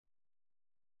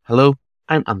Hello,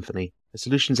 I'm Anthony, a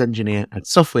solutions engineer at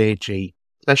Software AG,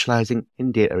 specializing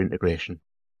in data integration.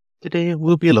 Today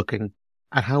we'll be looking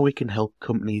at how we can help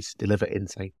companies deliver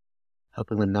insight,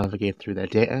 helping them navigate through their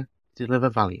data to deliver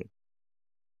value.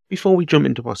 Before we jump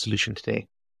into our solution today,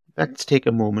 let's take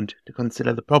a moment to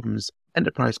consider the problems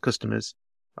enterprise customers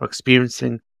are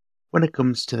experiencing when it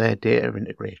comes to their data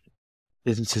integration.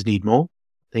 Businesses need more,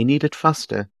 they need it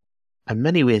faster, and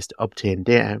many ways to obtain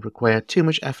data require too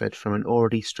much effort from an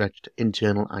already stretched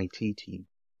internal IT team.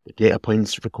 The data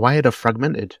points required are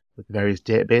fragmented with various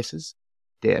databases,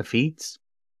 data feeds,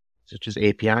 such as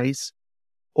APIs,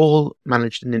 all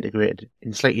managed and integrated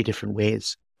in slightly different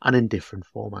ways and in different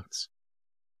formats.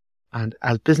 And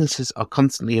as businesses are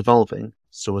constantly evolving,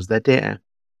 so is their data.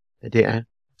 Their data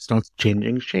starts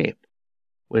changing shape,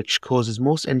 which causes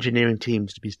most engineering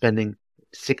teams to be spending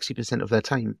 60% of their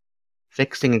time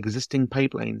fixing existing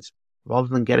pipelines rather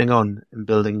than getting on and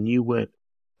building new work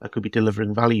that could be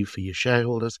delivering value for your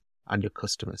shareholders and your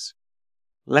customers.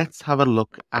 Let's have a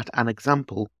look at an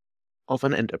example of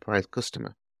an enterprise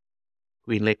customer,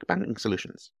 GreenLake Banking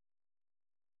Solutions.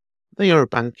 They are a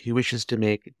bank who wishes to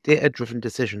make data-driven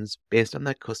decisions based on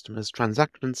their customers'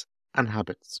 transactions and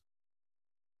habits.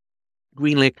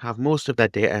 GreenLake have most of their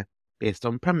data based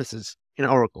on premises in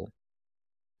Oracle.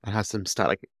 It has some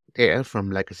static data from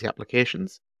legacy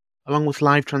applications, along with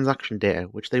live transaction data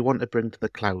which they want to bring to the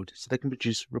cloud so they can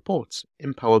produce reports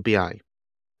in Power BI.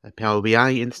 The Power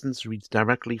BI instance reads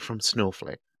directly from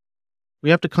Snowflake. We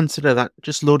have to consider that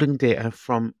just loading data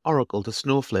from Oracle to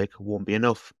Snowflake won't be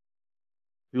enough.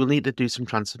 We will need to do some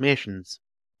transformations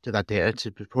to that data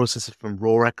to process it from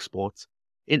raw exports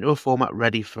into a format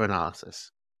ready for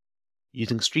analysis.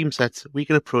 Using StreamSets, we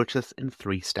can approach this in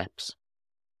 3 steps.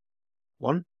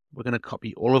 1. We're going to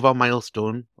copy all of our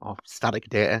milestone or static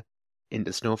data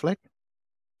into Snowflake.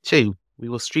 2. We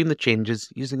will stream the changes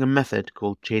using a method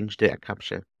called change data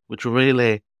capture, which will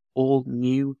relay all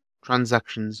new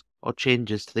transactions or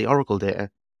changes to the Oracle data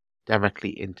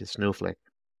directly into Snowflake.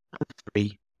 And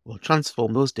 3. We'll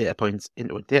transform those data points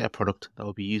into a data product that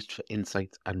will be used for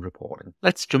insights and reporting.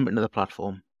 Let's jump into the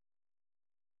platform.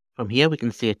 From here we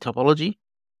can see a topology,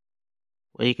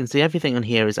 where you can see everything in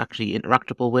here is actually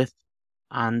interactable with.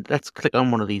 And let's click on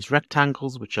one of these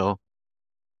rectangles, which are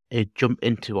a jump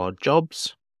into our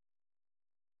jobs.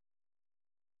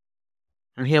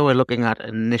 And here we're looking at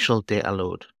an initial data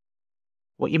load.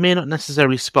 What you may not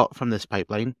necessarily spot from this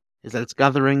pipeline is that it's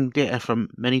gathering data from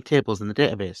many tables in the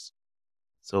database.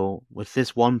 So with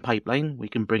this one pipeline, we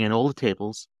can bring in all the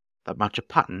tables that match a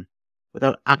pattern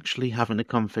without actually having to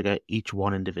configure each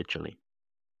one individually.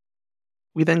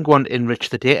 We then go on to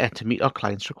enrich the data to meet our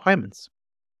client's requirements,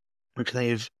 which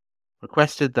they've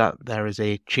requested that there is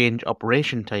a change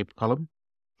operation type column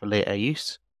for later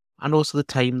use, and also the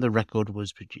time the record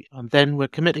was produced. And then we're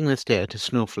committing this data to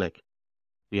Snowflake.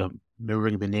 We are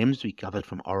mirroring the names we gathered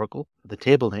from Oracle for the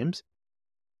table names,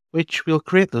 which will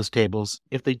create those tables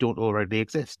if they don't already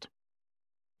exist.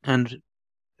 And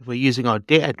if we're using our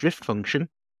data drift function,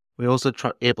 we're also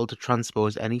able to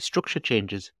transpose any structure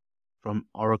changes from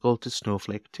Oracle to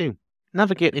Snowflake too.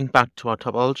 Navigating back to our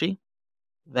topology,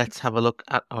 let's have a look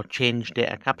at our change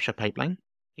data capture pipeline.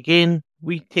 Again,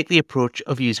 we take the approach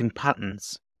of using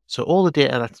patterns. So all the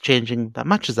data that's changing that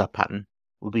matches that pattern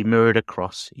will be mirrored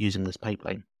across using this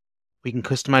pipeline. We can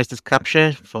customize this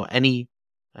capture for any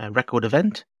record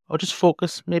event or just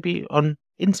focus maybe on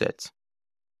inserts.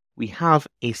 We have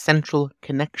a central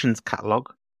connections catalog,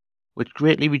 which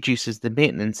greatly reduces the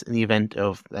maintenance in the event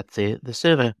of, let's say, the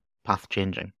server path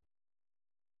changing.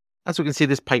 As we can see,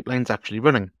 this pipeline's actually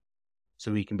running.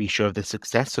 So we can be sure of the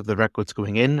success of the records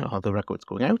going in or the records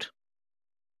going out.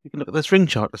 We can look at this ring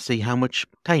chart to see how much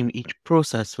time each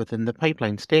process within the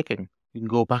pipeline is taking. We can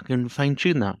go back and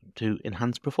fine-tune that to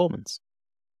enhance performance.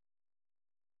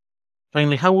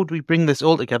 Finally, how would we bring this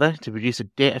all together to produce a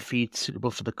data feed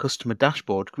suitable for the customer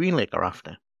dashboard GreenLake are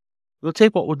after? We'll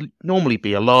take what would normally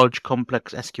be a large,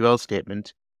 complex SQL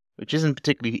statement, which isn't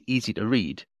particularly easy to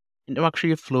read, into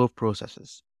actually a flow of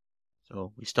processes.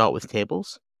 So we start with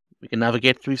tables. We can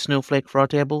navigate through Snowflake for our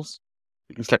tables.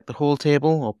 We can select the whole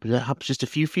table or perhaps just a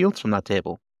few fields from that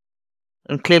table,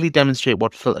 and clearly demonstrate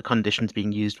what filter conditions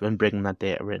being used when bringing that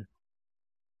data in.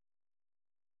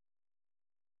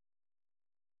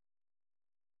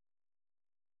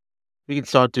 We can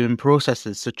start doing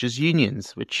processes such as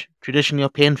unions, which traditionally are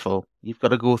painful. You've got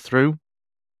to go through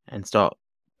and start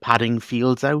padding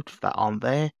fields out that aren't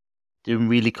there, doing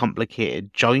really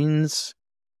complicated joins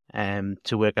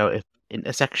to work out if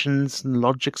intersections and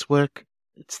logics work.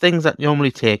 It's things that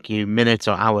normally take you minutes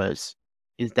or hours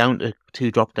is down to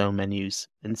 2 drop-down menus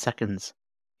in seconds.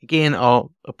 Again, our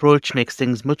approach makes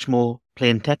things much more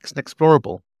plain text and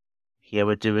explorable. Here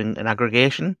we're doing an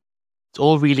aggregation. It's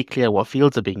all really clear what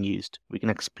fields are being used. We can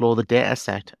explore the data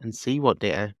set and see what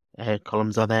data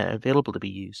columns are there available to be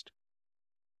used.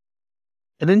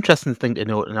 An interesting thing to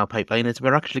note in our pipeline is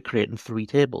we're actually creating 3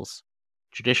 tables.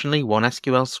 Traditionally, one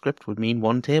SQL script would mean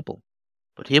 1 table,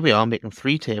 but here we are making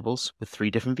 3 tables with 3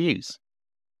 different views.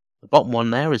 The bottom one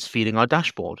there is feeding our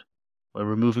dashboard. We're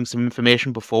removing some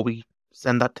information before we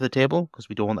send that to the table because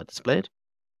we don't want that displayed.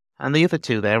 And the other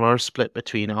 2 there are split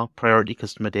between our priority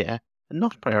customer data and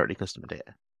not priority customer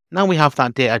data. Now we have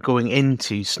that data going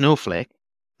into Snowflake.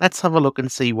 Let's have a look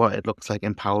and see what it looks like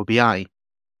in Power BI.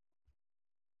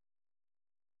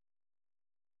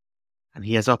 And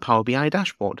here's our Power BI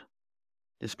dashboard,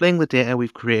 displaying the data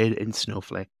we've created in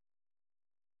Snowflake.